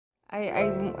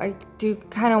I do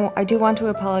want to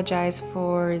apologize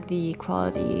for the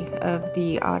quality of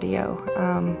the audio.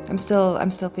 I'm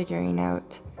still figuring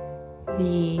out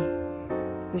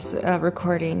this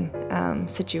recording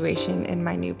situation in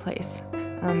my new place.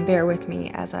 Bear with me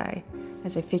as I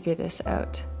figure this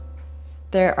out.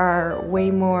 There are way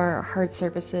more hard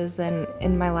surfaces than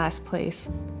in my last place.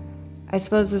 I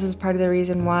suppose this is part of the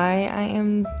reason why I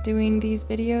am doing these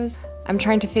videos. I'm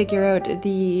trying to figure out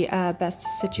the best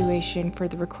situation for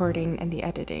the recording and the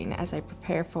editing as I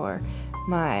prepare for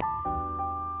my...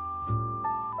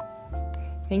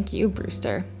 Thank you,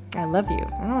 Brewster. I love you.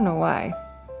 I don't know why.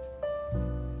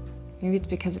 Maybe it's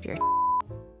because of your...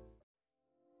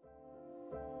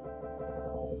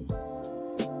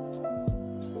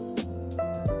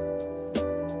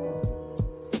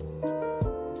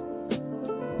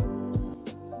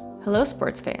 Hello,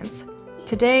 sports fans.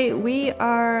 Today we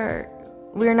are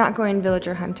not going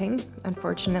villager hunting,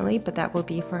 unfortunately, but that will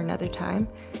be for another time.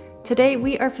 Today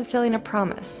we are fulfilling a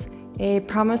promise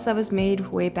that was made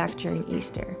way back during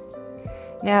Easter.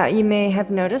 Now, you may have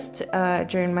noticed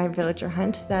during my villager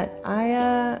hunt that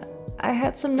I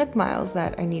had some Nook miles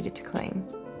that I needed to claim.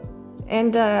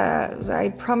 And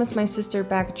I promised my sister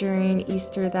back during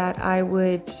Easter that I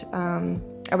would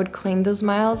claim those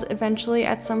miles eventually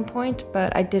at some point,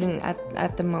 but I didn't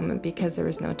at the moment because there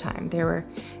was no time. There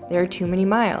were too many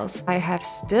miles. I have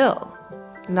still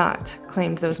not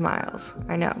claimed those miles.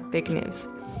 I know, big news.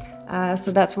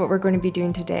 So that's what we're going to be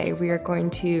doing today. We are going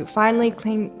to finally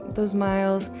claim those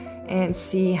miles and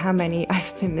see how many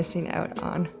I've been missing out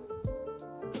on.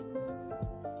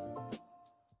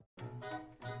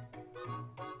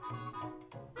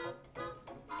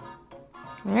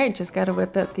 All right, just gotta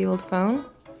whip out the old phone.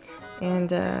 And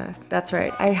that's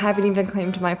right, I haven't even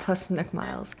claimed my plus Nook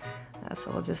miles.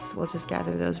 So we'll just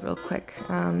gather those real quick.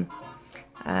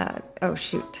 Oh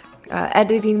shoot.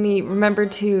 Editing me, remember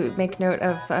to make note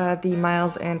of the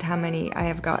miles and how many I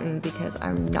have gotten because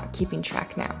I'm not keeping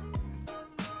track now.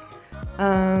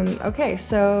 Okay,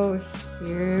 so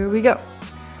here we go.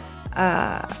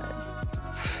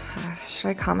 Should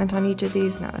I comment on each of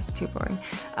these? No, it's too boring.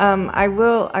 I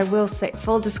will say,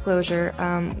 full disclosure,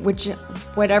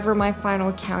 whatever my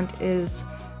claim count is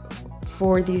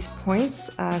for these points,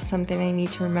 something I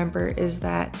need to remember is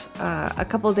that a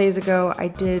couple days ago I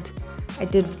did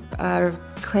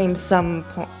claim some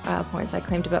points. I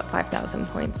claimed about 5,000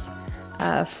 points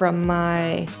from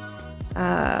my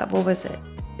what was it?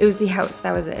 It was the house.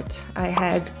 That was it.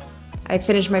 I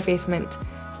finished my basement,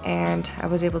 and I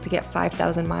was able to get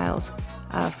 5,000 miles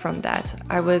from that.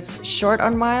 I was short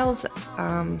on miles.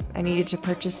 I needed to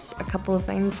purchase a couple of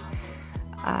things.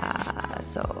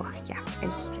 So yeah,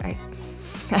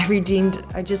 I redeemed.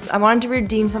 I wanted to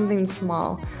redeem something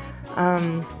small,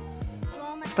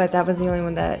 but that was the only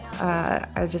one that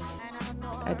I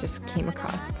just came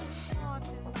across.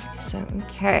 So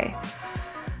okay.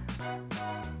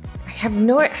 I have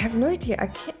no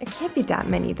idea. It can't be that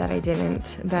many that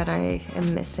I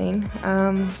am missing.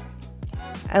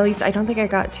 At least I don't think I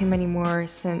got too many more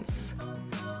since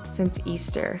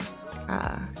Easter.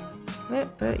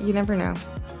 But you never know.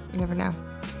 You never know.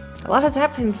 A lot has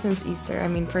happened since Easter. I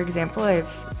mean, for example,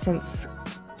 I've since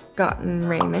gotten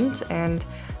Raymond, and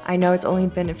I know it's only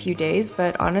been a few days,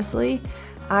 but honestly,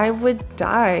 I would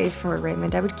die for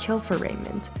Raymond. I would kill for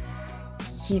Raymond.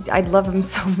 I love him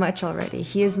so much already.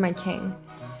 He is my king.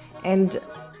 And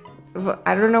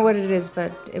I don't know what it is,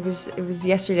 but it was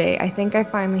yesterday. I think I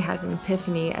finally had an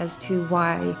epiphany as to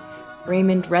why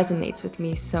Raymond resonates with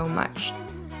me so much.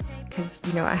 Because,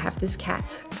 you know, I have this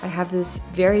cat. I have this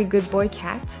very good boy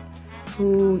cat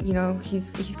who, you know,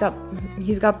 he's got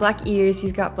black ears,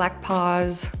 he's got black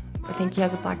paws. I think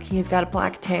he's got a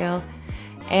black tail.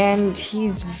 And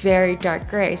he's very dark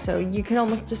gray. So you can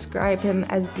almost describe him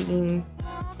as being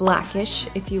blackish,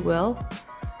 if you will.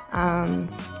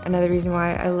 Another reason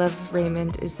why I love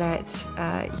Raymond is that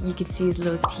you can see his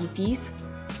little teepees.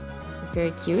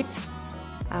 Very cute.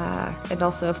 And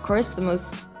also, of course, the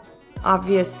most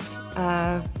obvious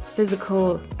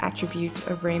physical attribute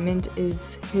of Raymond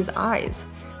is his eyes.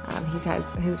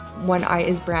 His one eye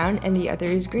is brown and the other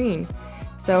is green.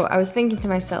 So I was thinking to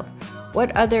myself,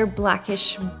 what other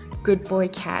blackish good boy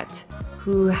cat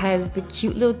who has the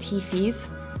cute little teepees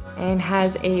and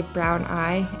has a brown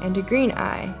eye and a green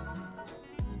eye?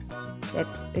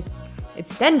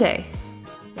 It's Dende.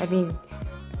 I mean,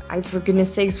 for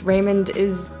goodness sakes, Raymond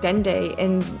is Dende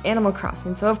in Animal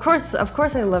Crossing. So of course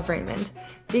I love Raymond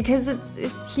because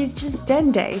he's just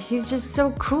Dende. He's just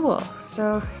so cool.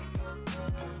 So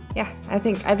yeah, I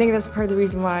think that's part of the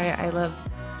reason why I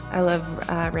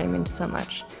love Raymond so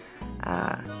much.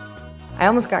 I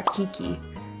almost got Kiki.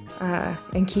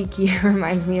 And Kiki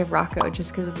reminds me of Rocco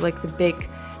just because of like the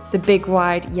big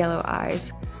wide yellow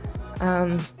eyes.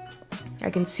 I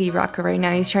can see Rocco right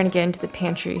now. He's trying to get into the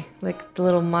pantry, like the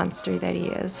little monster that he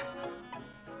is.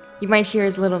 You might hear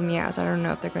his little meows. I don't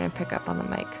know if they're going to pick up on the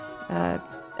mic.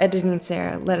 Editing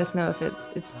Sarah, let us know if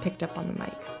it's picked up on the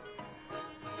mic.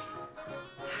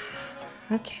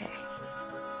 Okay.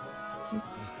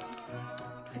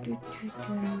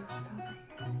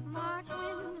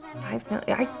 5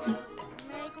 million.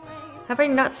 Have I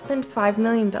not spent 5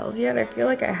 million bells yet? I feel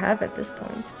like I have at this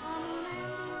point.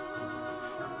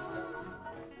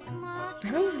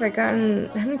 How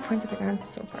many points have I gotten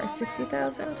so far?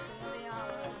 60,000?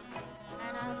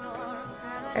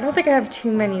 I don't think I have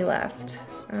too many left.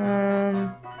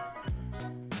 Yeah,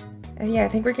 I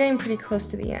think we're getting pretty close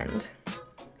to the end.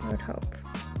 I would hope.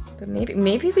 But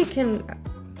maybe we can...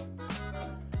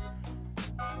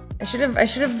 I should have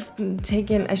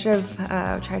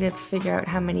tried to figure out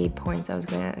how many points I was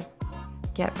gonna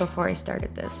get before I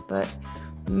started this, but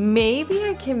maybe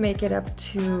I can make it up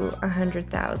to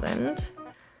 100,000.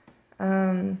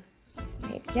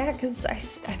 Yeah, because I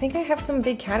think I have some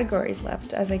big categories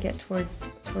left as I get towards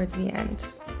the end.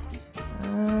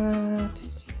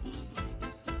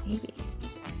 Maybe.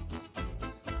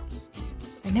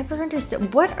 I never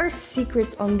understood what are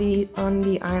secrets on the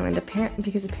island.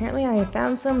 Because apparently I have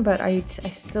found some, but I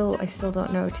still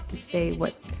don't know to this day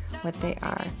what they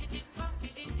are.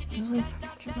 Only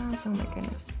 500 miles. Oh my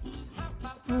goodness.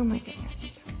 Oh my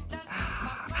goodness.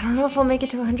 I don't know if I'll make it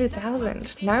to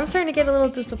 100,000. Now I'm starting to get a little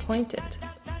disappointed.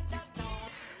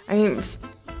 I mean,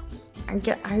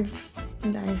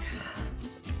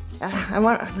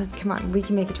 come on, we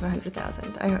can make it to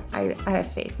 100,000. I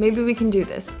have faith. Maybe we can do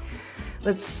this.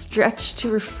 Let's stretch to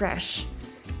refresh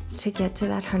to get to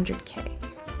that 100K.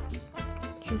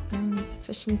 True friends,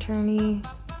 fishing tourney.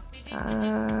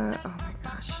 Oh my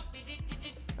gosh.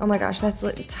 Oh my gosh, that's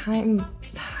time.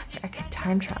 I could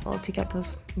time travel to get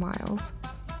those miles.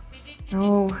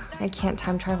 No, I can't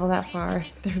time travel that far.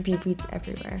 There would be weeds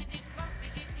everywhere.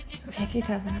 Okay,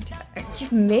 3,000.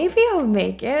 Maybe I'll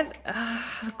make it.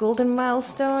 Golden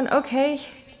milestone. Okay,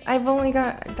 I've only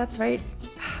got. That's right.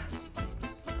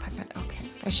 Okay,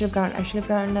 I should have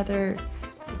got another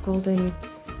golden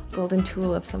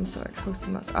tool of some sort. Host the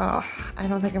most. Oh, I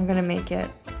don't think I'm gonna make it.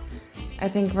 I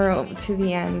think we're to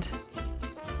the end.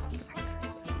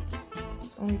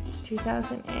 Only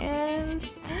 2,000 and.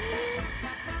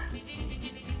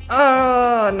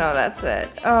 Oh no, that's it.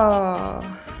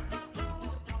 Oh.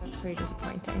 Pretty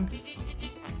disappointing.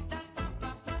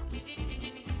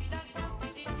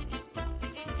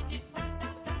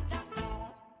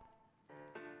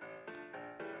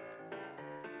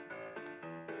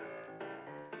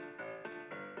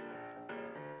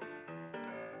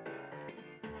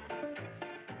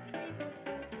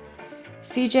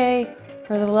 CJ,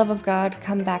 for the love of God,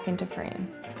 come back into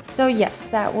frame. So yes,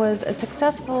 that was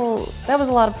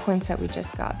a lot of points that we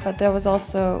just got, but there was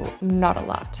also not a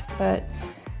lot. But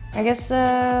I guess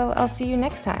I'll see you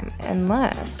next time.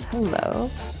 Unless, hello,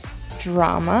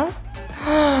 drama.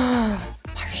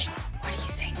 Marshall, what are you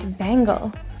saying to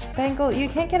Bangle? Bangle, you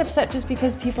can't get upset just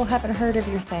because people haven't heard of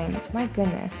your things. My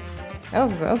goodness. Oh,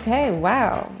 okay,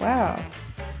 wow.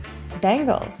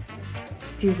 Bangle,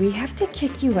 do we have to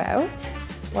kick you out?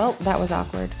 Well, that was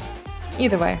awkward.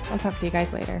 Either way, I'll talk to you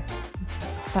guys later.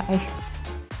 Bye.